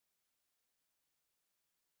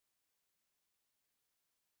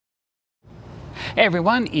Hey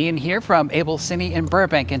everyone, Ian here from AbelCine in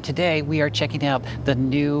Burbank, and today we are checking out the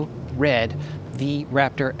new RED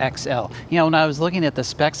V-RAPTOR XL. When I was looking at the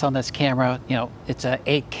specs on this camera, it's a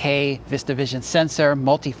 8K VistaVision sensor,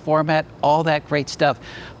 multi-format, all that great stuff.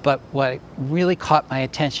 But what really caught my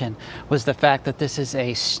attention was the fact that this is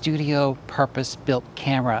a studio purpose-built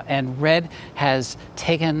camera, and RED has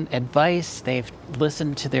taken advice, they've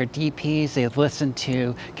listened to their DPs, they've listened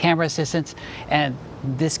to camera assistants, and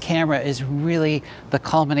this camera is really the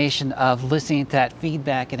culmination of listening to that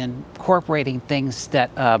feedback and incorporating things that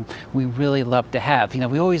we really love to have.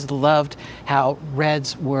 We always loved how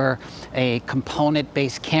REDs were a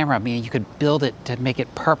component-based camera, meaning you could build it to make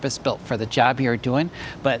it purpose-built for the job you're doing,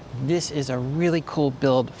 but this is a really cool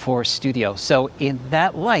build for studio. So in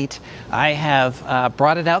that light, I have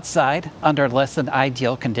brought it outside under less than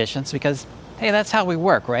ideal conditions because, hey, that's how we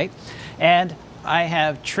work, right? And I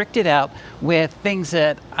have tricked it out with things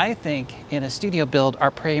that I think in a studio build are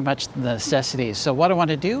pretty much necessities. So what I want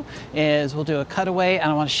to do is we'll do a cutaway and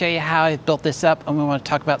I want to show you how I built this up, and we want to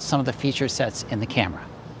talk about some of the feature sets in the camera.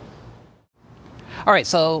 All right,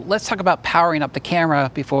 so let's talk about powering up the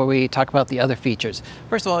camera before we talk about the other features.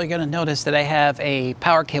 First of all, you're going to notice that I have a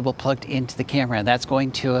power cable plugged into the camera, and that's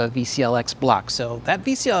going to a VCLX block. So that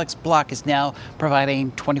VCLX block is now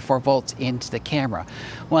providing 24 volts into the camera.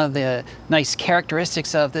 One of the nice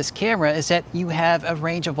characteristics of this camera is that you have a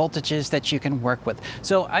range of voltages that you can work with.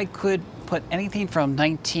 So I could put anything from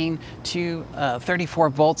 19 to 34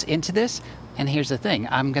 volts into this. And here's the thing,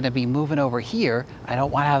 I'm going to be moving over here. I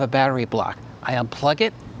don't want to have a battery block. I unplug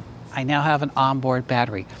it, I now have an onboard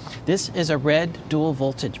battery. This is a RED dual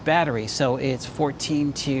voltage battery, so it's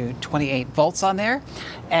 14 to 28 volts on there.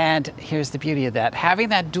 And here's the beauty of that. Having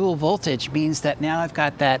that dual voltage means that now I've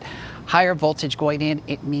got that higher voltage going in.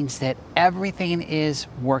 It means that everything is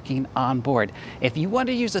working on board. If you want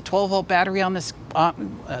to use a 12 volt battery on this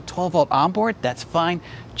 12 volt onboard, that's fine.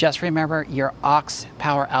 Just remember your aux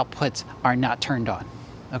power outputs are not turned on.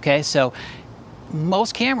 Okay, so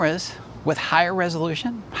most cameras with higher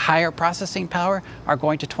resolution, higher processing power are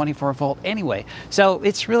going to 24 volt anyway. So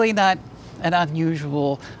it's really not an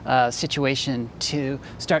unusual situation to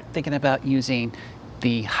start thinking about using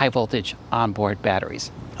the high voltage onboard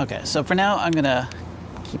batteries. Okay, so for now I'm gonna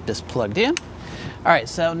keep this plugged in. All right,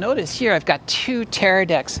 so notice here I've got two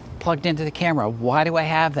Teradeks plugged into the camera. Why do I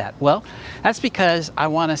have that? Well, that's because I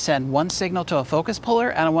want to send one signal to a focus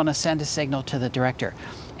puller and I want to send a signal to the director.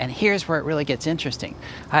 And here's where it really gets interesting.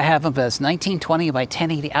 I have them as 1920 by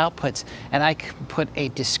 1080 outputs, and I can put a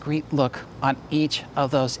discrete look on each of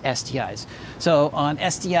those SDIs. So on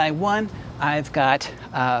SDI 1, I've got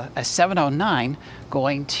a 709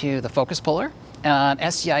 going to the focus puller. And on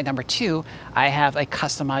SDI number 2, I have a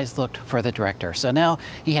customized look for the director. So now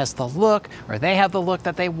he has the look, or they have the look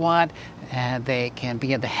that they want, and they can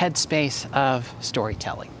be in the headspace of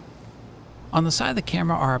storytelling. On the side of the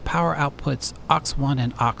camera are power outputs aux1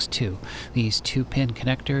 and aux2. These 2-pin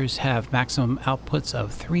connectors have maximum outputs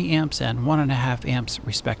of 3 amps and 1.5 amps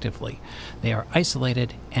respectively. They are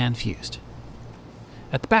isolated and fused.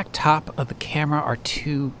 At the back top of the camera are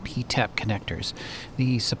 2 P-tap connectors.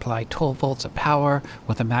 These supply 12 volts of power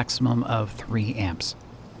with a maximum of 3 amps.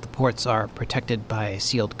 The ports are protected by a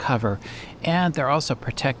sealed cover, and they're also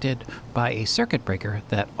protected by a circuit breaker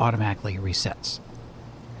that automatically resets.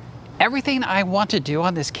 Everything I want to do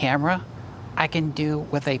on this camera, I can do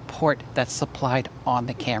with a port that's supplied on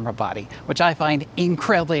the camera body, which I find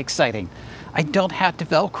incredibly exciting. I don't have to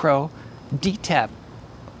Velcro D-tap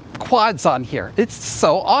quads on here. It's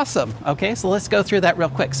so awesome. Okay, so let's go through that real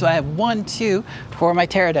quick. So I have 1, 2 for my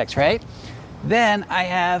Teradeks, right? Then I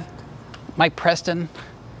have my Preston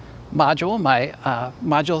module, my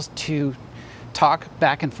modules to talk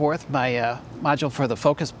back and forth, my module for the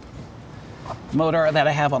focus motor that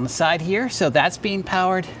I have on the side here, so that's being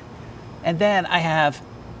powered. And then I have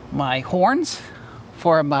my horns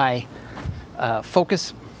for my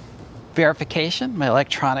focus verification, my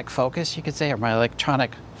electronic focus, you could say, or my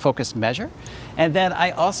electronic focus measure. And then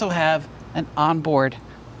I also have an onboard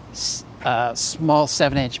small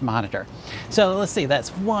 7-inch monitor. So let's see, that's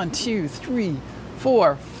 1, 2, 3,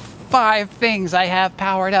 4, 5 things I have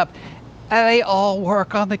powered up. They all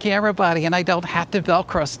work on the camera body, and I don't have to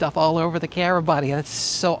Velcro stuff all over the camera body. That's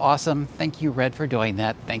so awesome. Thank you, RED, for doing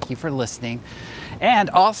that. Thank you for listening. And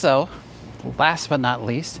also, last but not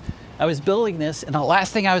least, I was building this, and the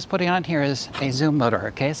last thing I was putting on here is a zoom motor,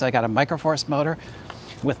 okay? So I got a Microforce motor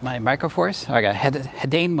with my Microforce. I got a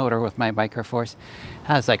Haldane motor with my Microforce.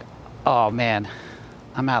 I was like, oh man,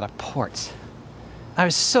 I'm out of ports. I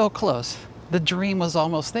was so close. The dream was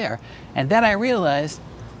almost there. And then I realized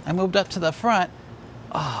I moved up to the front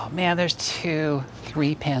Oh man, there's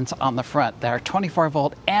 3 pins on the front that are 24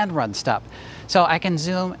 volt and run stop. So I can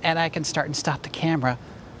zoom and I can start and stop the camera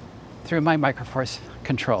through my microforce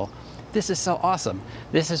control. This is so awesome.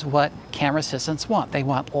 This is what camera assistants want. They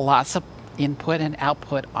want lots of input and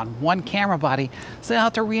output on one camera body, so they don't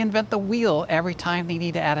have to reinvent the wheel every time they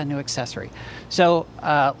need to add a new accessory. So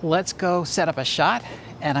let's go set up a shot,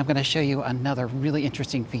 and I'm going to show you another really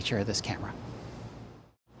interesting feature of this camera.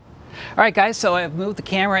 All right, guys, so I've moved the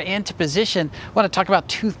camera into position. I want to talk about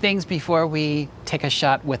 2 things before we take a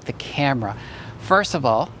shot with the camera. First of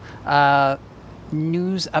all,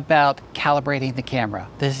 news about calibrating the camera.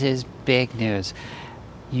 This is big news.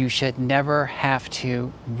 You should never have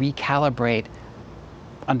to recalibrate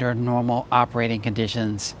under normal operating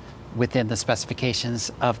conditions within the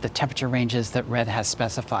specifications of the temperature ranges that RED has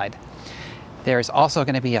specified. There's also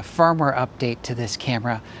going to be a firmware update to this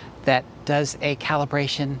camera that does a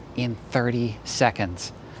calibration in 30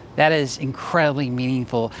 seconds. That is incredibly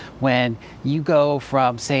meaningful when you go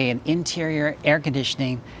from, say, an interior air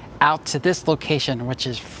conditioning out to this location, which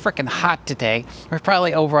is freaking hot today. We're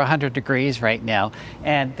probably over 100 degrees right now,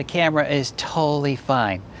 and the camera is totally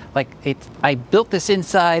fine. Like, I built this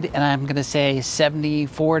inside, and I'm gonna say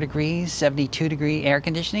 74 degrees, 72 degree air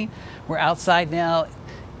conditioning. We're outside now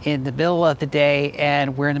in the middle of the day,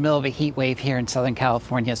 and we're in the middle of a heat wave here in Southern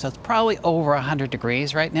California, so it's probably over 100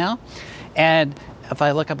 degrees right now. And if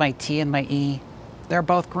I look at my T and my E, they're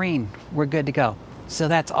both green. We're good to go. So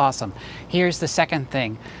that's awesome. Here's the second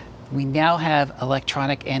thing. We now have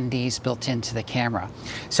electronic NDs built into the camera.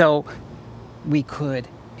 So we could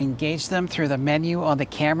engage them through the menu on the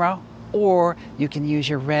camera, or you can use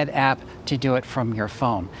your RED app to do it from your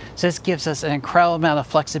phone. So this gives us an incredible amount of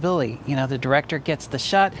flexibility. You know, the director gets the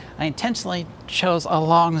shot. I intentionally chose a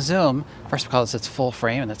long zoom, first because it's full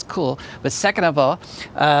frame and that's cool, but second of all,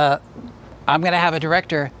 I'm going to have a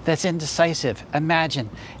director that's indecisive, imagine,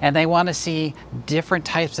 and they want to see different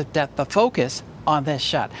types of depth of focus on this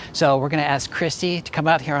shot. So we're going to ask Christy to come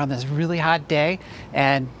out here on this really hot day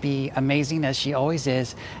and be amazing as she always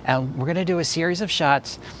is, and we're going to do a series of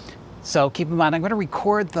shots. So keep in mind, I'm going to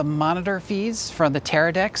record the monitor feeds from the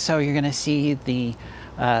Teradek, so you're going to see the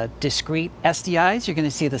discrete SDIs, you're going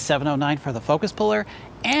to see the 709 for the focus puller,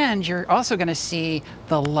 and you're also going to see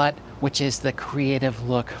the LUT, which is the creative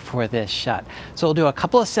look for this shot. So we'll do a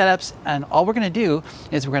couple of setups, and all we're going to do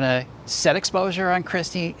is we're going to set exposure on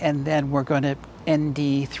Christy, and then we're going to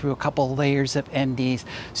ND through a couple layers of NDs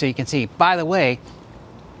so you can see. By the way,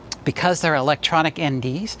 because they're electronic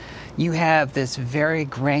NDs, you have this very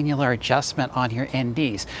granular adjustment on your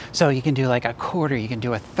NDs. So you can do like a quarter, you can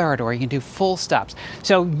do a third, or you can do full stops.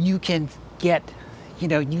 So you can get, you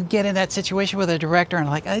know, you get in that situation with a director and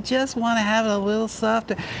like, I just want to have it a little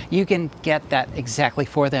softer. You can get that exactly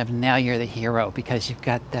for them. Now you're the hero because you've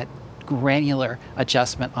got that granular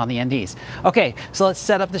adjustment on the NDs. Okay, so let's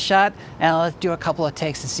set up the shot and let's do a couple of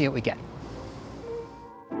takes and see what we get.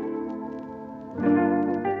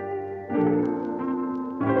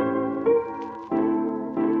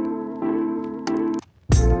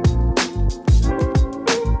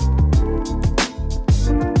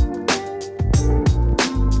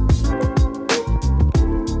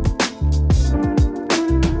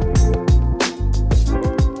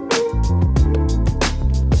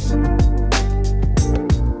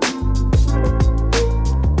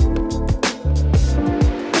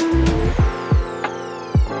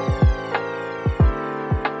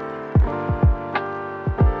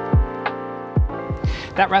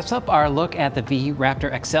 That wraps up our look at the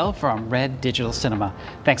V-RAPTOR XL from RED Digital Cinema.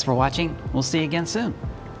 Thanks for watching. We'll see you again soon.